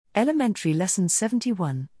Elementary Lesson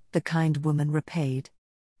 71, The Kind Woman Repaid.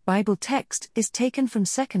 Bible text is taken from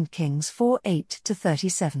 2 Kings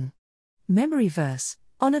 4:8-37. Memory verse,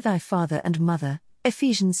 Honor thy father and mother,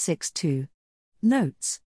 Ephesians 6:2.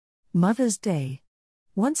 Notes. Mother's Day.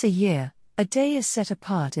 Once a year, a day is set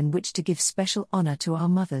apart in which to give special honor to our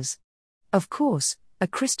mothers. Of course, a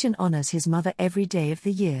Christian honors his mother every day of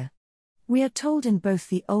the year. We are told in both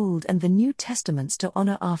the Old and the New Testaments to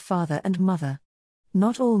honor our father and mother.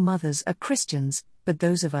 Not all mothers are Christians, but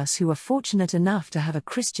those of us who are fortunate enough to have a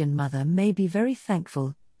Christian mother may be very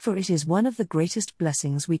thankful, for it is one of the greatest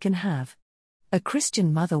blessings we can have. A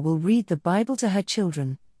Christian mother will read the Bible to her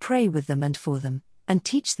children, pray with them and for them, and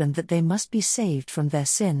teach them that they must be saved from their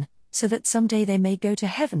sin, so that someday they may go to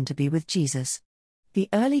heaven to be with Jesus. The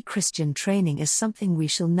early Christian training is something we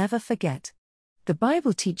shall never forget. The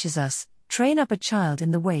Bible teaches us, train up a child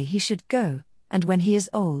in the way he should go, and when he is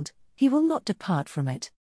old, he will not depart from it.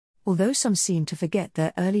 Although some seem to forget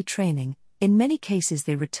their early training, in many cases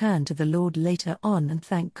they return to the Lord later on and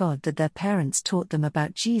thank God that their parents taught them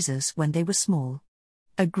about Jesus when they were small.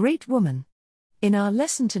 A great woman. In our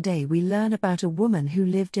lesson today we learn about a woman who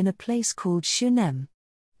lived in a place called Shunem.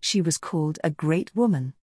 She was called a great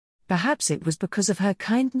woman. Perhaps it was because of her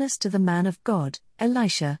kindness to the man of God,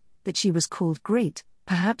 Elisha, that she was called great.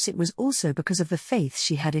 Perhaps it was also because of the faith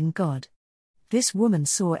she had in God. This woman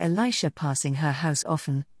saw Elisha passing her house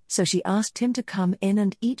often, so she asked him to come in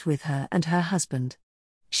and eat with her and her husband.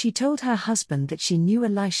 She told her husband that she knew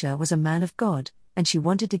Elisha was a man of God, and she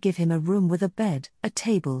wanted to give him a room with a bed, a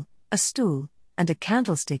table, a stool, and a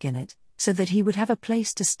candlestick in it, so that he would have a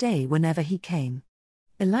place to stay whenever he came.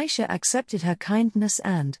 Elisha accepted her kindness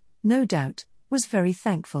and, no doubt, was very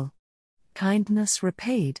thankful. Kindness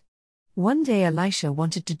repaid. One day Elisha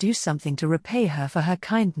wanted to do something to repay her for her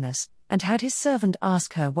kindness, and had his servant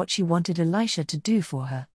ask her what she wanted Elisha to do for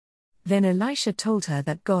her. Then Elisha told her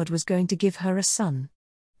that God was going to give her a son.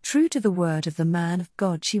 True to the word of the man of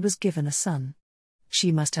God, she was given a son.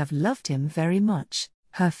 She must have loved him very much,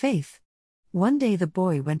 her faith. One day the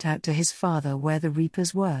boy went out to his father where the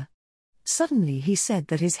reapers were. Suddenly he said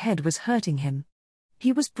that his head was hurting him.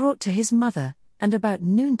 He was brought to his mother, and about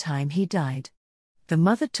noontime he died. The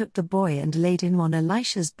mother took the boy and laid him on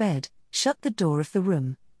Elisha's bed, shut the door of the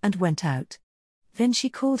room, and went out. Then she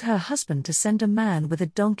called her husband to send a man with a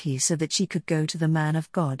donkey so that she could go to the man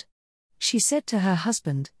of God. She said to her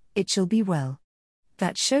husband, "It shall be well."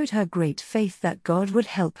 That showed her great faith that God would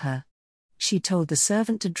help her. She told the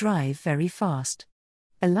servant to drive very fast.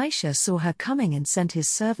 Elisha saw her coming and sent his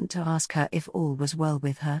servant to ask her if all was well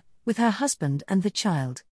with her husband and the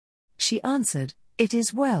child. She answered, "It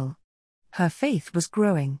is well." Her faith was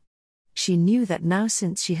growing. She knew that now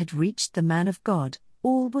since she had reached the man of God,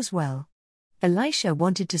 all was well. Elisha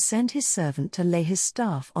wanted to send his servant to lay his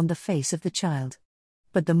staff on the face of the child.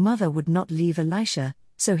 But the mother would not leave Elisha,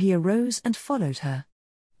 so he arose and followed her.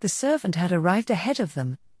 The servant had arrived ahead of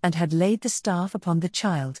them, and had laid the staff upon the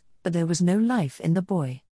child, but there was no life in the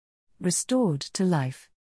boy. Restored to life.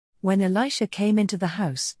 When Elisha came into the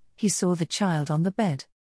house, he saw the child on the bed.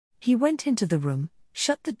 He went into the room,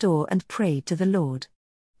 shut the door and prayed to the Lord.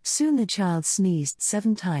 Soon the child sneezed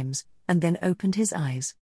 7 times, and then opened his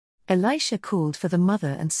eyes. Elisha called for the mother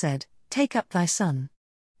and said, "Take up thy son."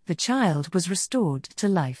 The child was restored to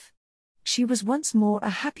life. She was once more a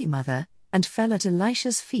happy mother, and fell at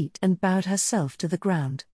Elisha's feet and bowed herself to the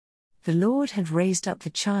ground. The Lord had raised up the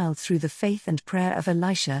child through the faith and prayer of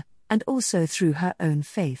Elisha, and also through her own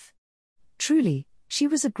faith. Truly, she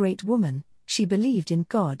was a great woman. She believed in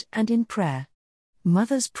God and in prayer.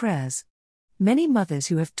 Mothers' prayers. Many mothers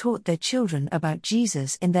who have taught their children about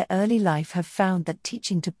Jesus in their early life have found that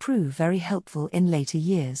teaching to prove very helpful in later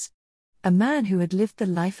years. A man who had lived the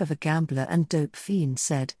life of a gambler and dope fiend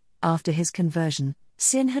said, after his conversion,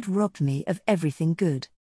 "Sin had robbed me of everything good.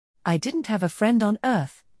 I didn't have a friend on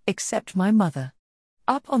earth, except my mother."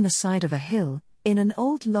 Up on the side of a hill, in an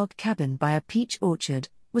old log cabin by a peach orchard,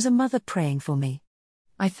 was a mother praying for me.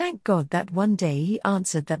 I thank God that one day He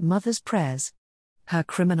answered that mother's prayers. Her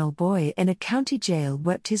criminal boy in a county jail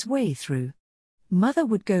worked his way through. Mother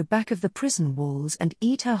would go back of the prison walls and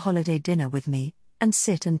eat her holiday dinner with me, and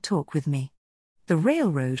sit and talk with me. The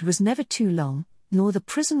railroad was never too long, nor the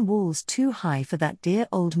prison walls too high for that dear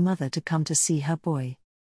old mother to come to see her boy.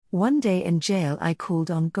 One day in jail I called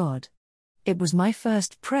on God. It was my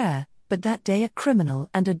first prayer, but that day a criminal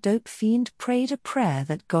and a dope fiend prayed a prayer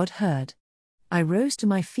that God heard. I rose to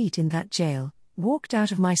my feet in that jail, walked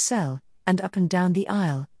out of my cell, and up and down the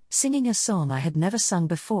aisle, singing a song I had never sung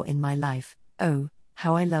before in my life, "Oh,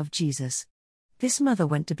 how I love Jesus." This mother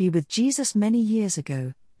went to be with Jesus many years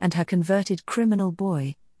ago, and her converted criminal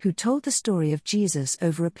boy, who told the story of Jesus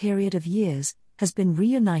over a period of years, has been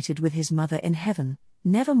reunited with his mother in heaven,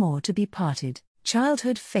 nevermore to be parted,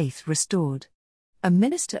 childhood faith restored. A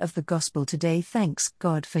minister of the gospel today thanks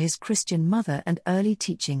God for his Christian mother and early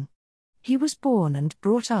teaching. He was born and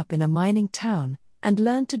brought up in a mining town, and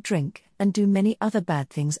learned to drink and do many other bad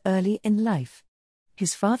things early in life.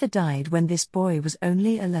 His father died when this boy was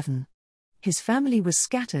only 11. His family was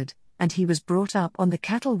scattered, and he was brought up on the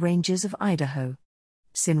cattle ranges of Idaho.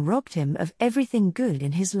 Sin robbed him of everything good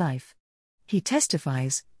in his life. He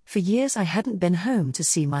testifies, "For years I hadn't been home to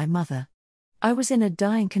see my mother. I was in a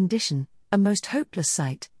dying condition, a most hopeless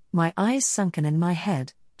sight, my eyes sunken and my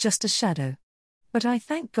head, just a shadow. But I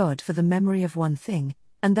thank God for the memory of one thing,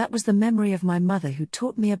 and that was the memory of my mother who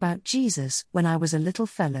taught me about Jesus when I was a little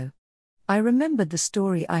fellow. I remembered the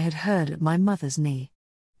story I had heard at my mother's knee.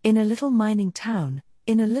 In a little mining town,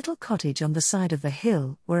 in a little cottage on the side of the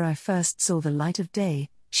hill where I first saw the light of day,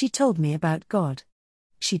 she told me about God.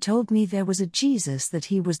 She told me there was a Jesus, that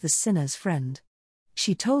he was the sinner's friend.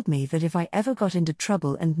 She told me that if I ever got into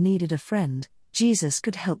trouble and needed a friend, Jesus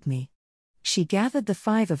could help me. She gathered the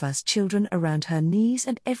 5 of us children around her knees,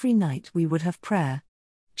 and every night we would have prayer.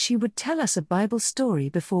 She would tell us a Bible story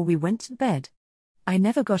before we went to bed. I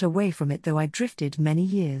never got away from it, though I drifted many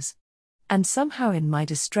years. And somehow in my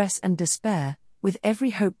distress and despair, with every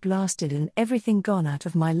hope blasted and everything gone out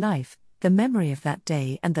of my life, the memory of that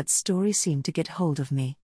day and that story seemed to get hold of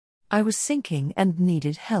me. I was sinking and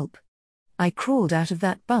needed help. I crawled out of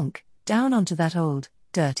that bunk, down onto that old,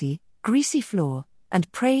 dirty, greasy floor,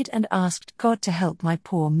 and prayed and asked God to help my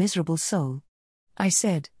poor miserable soul. I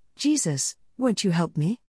said, "Jesus, won't you help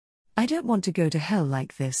me? I don't want to go to hell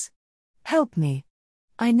like this. Help me."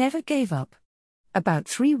 I never gave up. About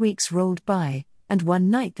 3 weeks rolled by, and one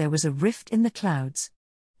night there was a rift in the clouds.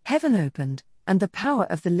 Heaven opened, and the power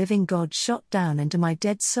of the living God shot down into my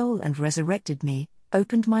dead soul and resurrected me,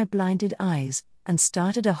 opened my blinded eyes, and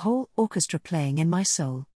started a whole orchestra playing in my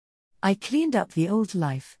soul. I cleaned up the old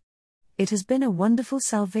life. It has been a wonderful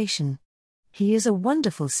salvation. He is a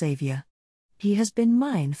wonderful Savior. He has been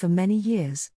mine for many years.